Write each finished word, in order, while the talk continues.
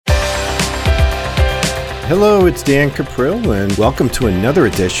Hello, it's Dan Caprill, and welcome to another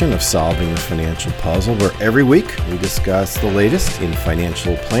edition of Solving the Financial Puzzle, where every week we discuss the latest in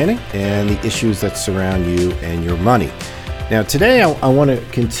financial planning and the issues that surround you and your money. Now, today I want to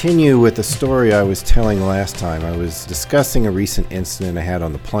continue with the story I was telling last time. I was discussing a recent incident I had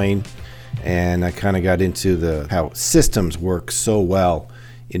on the plane, and I kind of got into how systems work so well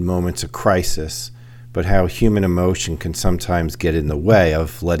in moments of crisis, but how human emotion can sometimes get in the way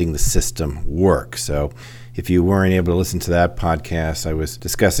of letting the system work. So if you weren't able to listen to that podcast, I was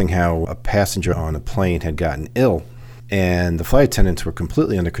discussing how a passenger on a plane had gotten ill, and the flight attendants were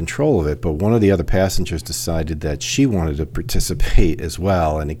completely under control of it, but one of the other passengers decided that she wanted to participate as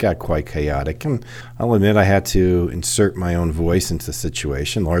well, and it got quite chaotic. And I'll admit I had to insert my own voice into the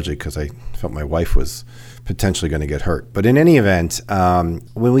situation, largely because I felt my wife was potentially going to get hurt. But in any event,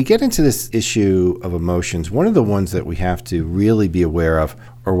 when we get into this issue of emotions, one of the ones that we have to really be aware of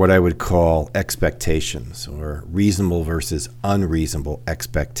are what I would call expectations, or reasonable versus unreasonable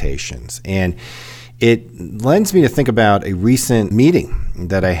expectations. And it lends me to think about a recent meeting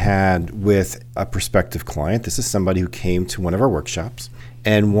that I had with a prospective client. This is somebody who came to one of our workshops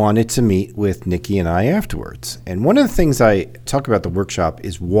and wanted to meet with Nikki and I afterwards. And one of the things I talk about the workshop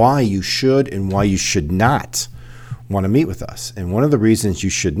is why you should and why you should not want to meet with us. And one of the reasons you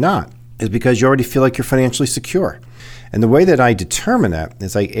should not is because you already feel like you're financially secure. And the way that I determine that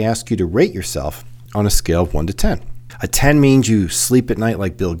is I ask you to rate yourself on a scale of 1 to 10. A 10 means you sleep at night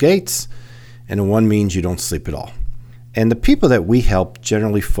like Bill Gates, and a 1 means you don't sleep at all. And the people that we help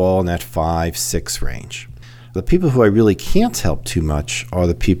generally fall in that 5, 6 range. The people who I really can't help too much are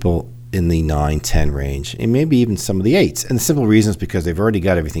the people in the 9, 10 range, and maybe even some of the 8s. And the simple reason is because they've already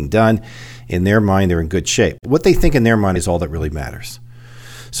got everything done. In their mind, they're in good shape. What they think in their mind is all that really matters.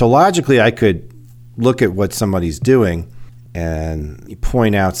 So logically, I could look at what somebody's doing and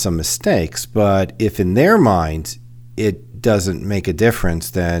point out some mistakes, but if in their mind it doesn't make a difference,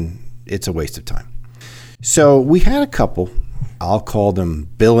 then it's a waste of time. So we had a couple, I'll call them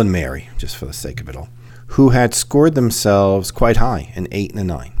Bill and Mary, just for the sake of it all, who had scored themselves quite high, an 8 and a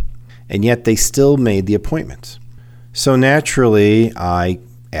 9, and yet they still made the appointment. So naturally, I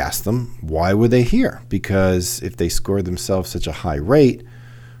asked them, why were they here? Because if they scored themselves such a high rate,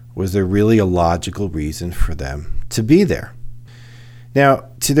 was there really a logical reason for them to be there? Now,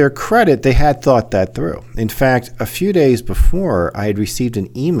 to their credit, they had thought that through. In fact, a few days before, I had received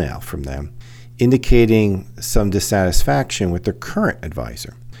an email from them indicating some dissatisfaction with their current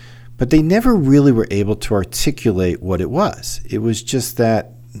advisor. But they never really were able to articulate what it was. It was just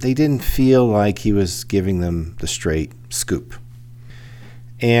that they didn't feel like he was giving them the straight scoop.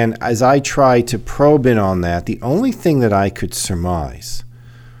 And as I tried to probe in on that, the only thing that I could surmise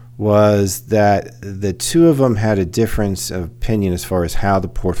was that the two of them had a difference of opinion as far as how the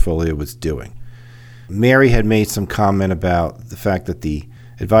portfolio was doing. Mary had made some comment about the fact that the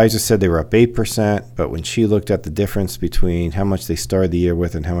advisor said they were up 8%, but when she looked at the difference between how much they started the year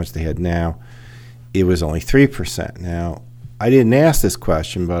with and how much they had now, it was only 3%. Now, I didn't ask this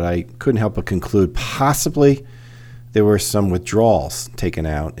question, but I couldn't help but conclude possibly there were some withdrawals taken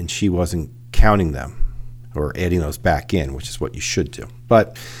out and she wasn't counting them or adding those back in, which is what you should do.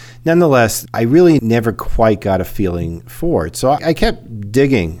 But nonetheless, I really never quite got a feeling for it. So I kept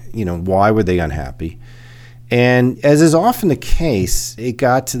digging, why were they unhappy? And as is often the case, it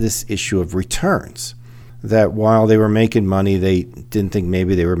got to this issue of returns, that while they were making money, they didn't think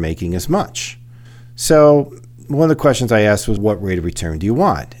maybe they were making as much. So one of the questions I asked was, what rate of return do you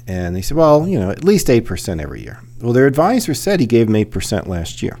want? And they said, well, at least 8% every year. Well, their advisor said he gave them 8%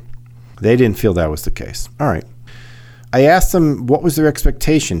 last year. They didn't feel that was the case. All right. I asked them what was their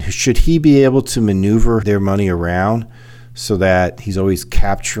expectation. Should he be able to maneuver their money around so that he's always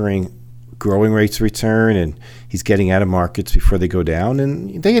capturing growing rates of return and he's getting out of markets before they go down?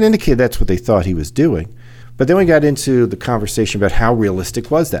 And they had indicated that's what they thought he was doing. But then we got into the conversation about how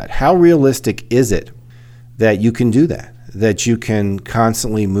realistic was that? How realistic is it that you can do that you can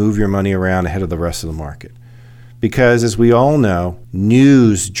constantly move your money around ahead of the rest of the market? Because as we all know,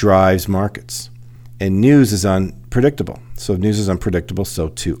 news drives markets, and news is unpredictable. So if news is unpredictable, so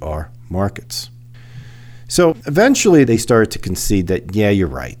too are markets. So eventually they started to concede that, yeah, you're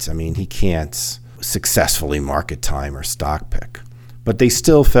right. I mean, he can't successfully market time or stock pick. But they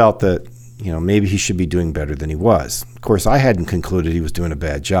still felt that, maybe he should be doing better than he was. Of course, I hadn't concluded he was doing a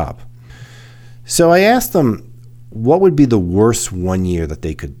bad job. So I asked them what would be the worst 1 year that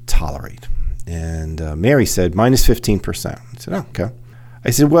they could tolerate. And Mary said, minus 15%. I said, oh, okay. I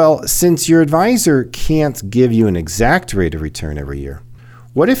said, well, since your advisor can't give you an exact rate of return every year,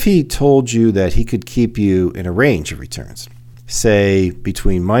 what if he told you that he could keep you in a range of returns, say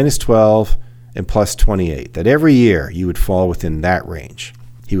between minus 12 and plus 28, that every year you would fall within that range.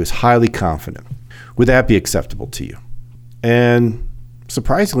 He was highly confident. Would that be acceptable to you? And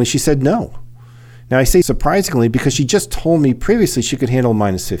surprisingly, she said no. Now, I say surprisingly because she just told me previously she could handle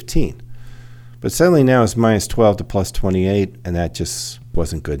minus 15. But suddenly now it's minus 12 to plus 28, and that just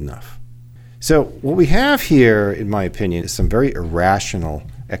wasn't good enough. So what we have here, in my opinion, is some very irrational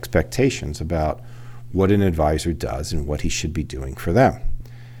expectations about what an advisor does and what he should be doing for them.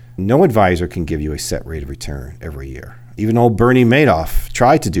 No advisor can give you a set rate of return every year. Even old Bernie Madoff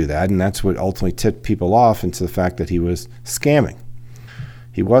tried to do that, and that's what ultimately tipped people off into the fact that he was scamming.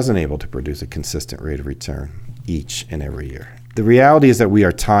 He wasn't able to produce a consistent rate of return each and every year. The reality is that we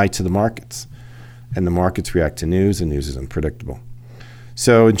are tied to the markets, and the markets react to news, and news is unpredictable.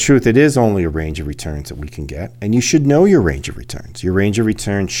 So in truth, it is only a range of returns that we can get, and you should know your range of returns. Your range of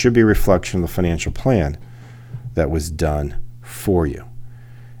returns should be a reflection of the financial plan that was done for you.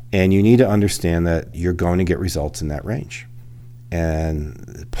 And you need to understand that you're going to get results in that range.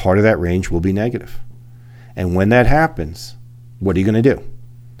 And part of that range will be negative. And when that happens, what are you going to do?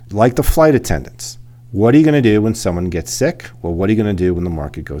 Like the flight attendants, what are you going to do when someone gets sick? Well, what are you going to do when the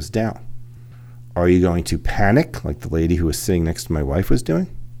market goes down? Are you going to panic like the lady who was sitting next to my wife was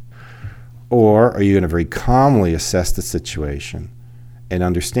doing? Or are you going to very calmly assess the situation and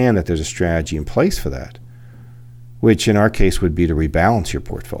understand that there's a strategy in place for that, which in our case would be to rebalance your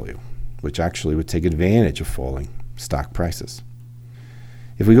portfolio, which actually would take advantage of falling stock prices.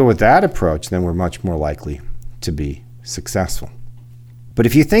 If we go with that approach, then we're much more likely to be successful. But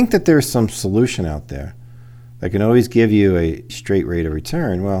if you think that there's some solution out there that can always give you a straight rate of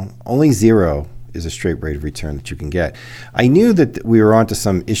return, well, only zero is a straight rate of return that you can get. I knew that we were onto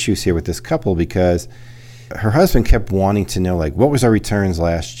some issues here with this couple because her husband kept wanting to know, like, what was our returns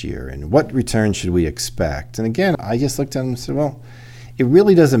last year and what return should we expect? And again, I just looked at him and said, well, it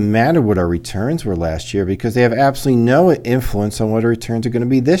really doesn't matter what our returns were last year because they have absolutely no influence on what our returns are going to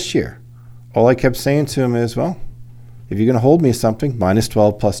be this year. All I kept saying to him is, well, if you're going to hold me to something, minus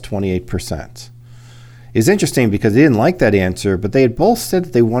 12 plus 28%. It's interesting because they didn't like that answer, but they had both said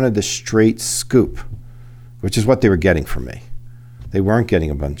that they wanted the straight scoop, which is what they were getting from me. They weren't getting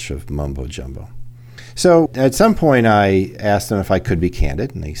a bunch of mumbo jumbo. So at some point I asked them if I could be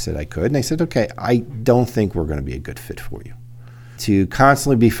candid, and they said I could. And they said, okay, I don't think we're going to be a good fit for you. To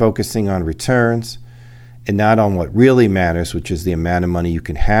constantly be focusing on returns and not on what really matters, which is the amount of money you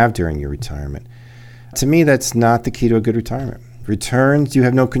can have during your retirement. To me, that's not the key to a good retirement. Returns you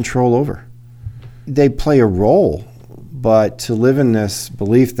have no control over. They play a role, but to live in this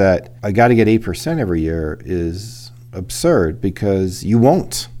belief that I got to get 8% every year is absurd because you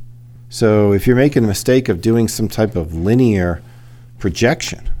won't. So if you're making the mistake of doing some type of linear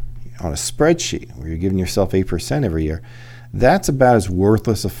projection on a spreadsheet where you're giving yourself 8% every year, that's about as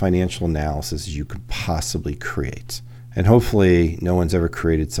worthless a financial analysis as you could possibly create. And hopefully no one's ever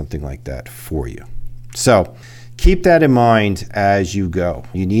created something like that for you. So keep that in mind as you go.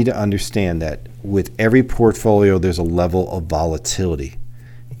 You need to understand that with every portfolio, there's a level of volatility.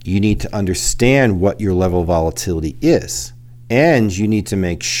 You need to understand what your level of volatility is, and you need to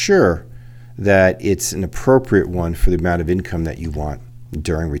make sure that it's an appropriate one for the amount of income that you want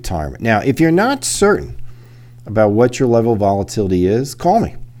during retirement. Now, if you're not certain about what your level of volatility is, call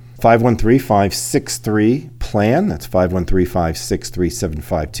me. 513-563-PLAN. That's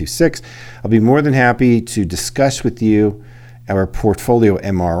 513-563-7526. I'll be more than happy to discuss with you our portfolio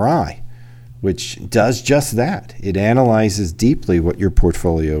MRI, which does just that. It analyzes deeply what your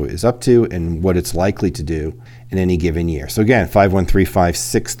portfolio is up to and what it's likely to do in any given year. So again,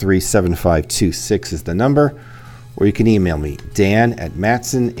 513-563-7526 is the number, or you can email me,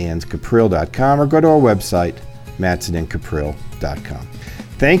 dan@matsonandcaprill.com, or go to our website, matsonandcaprill.com.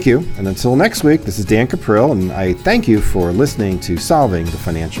 Thank you, and until next week, this is Dan Caprill, and I thank you for listening to Solving the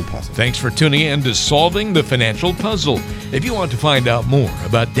Financial Puzzle. Thanks for tuning in to Solving the Financial Puzzle. If you want to find out more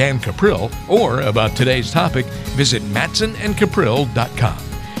about Dan Caprill or about today's topic, visit matsonandcaprill.com.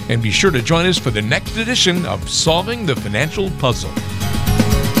 And be sure to join us for the next edition of Solving the Financial Puzzle.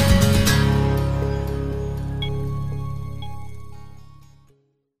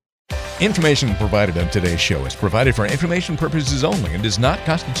 Information provided on today's show is provided for information purposes only and does not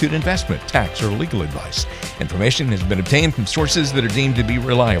constitute investment, tax, or legal advice. Information has been obtained from sources that are deemed to be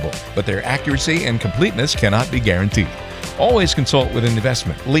reliable, but their accuracy and completeness cannot be guaranteed. Always consult with an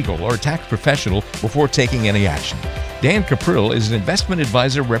investment, legal, or tax professional before taking any action. Dan Caprill is an investment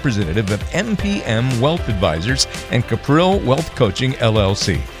advisor representative of MPM Wealth Advisors and Caprill Wealth Coaching,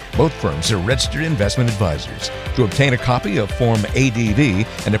 LLC. Both firms are registered investment advisors. To obtain a copy of Form ADV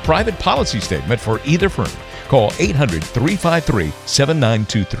and a private policy statement for either firm, call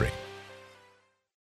 800-353-7923.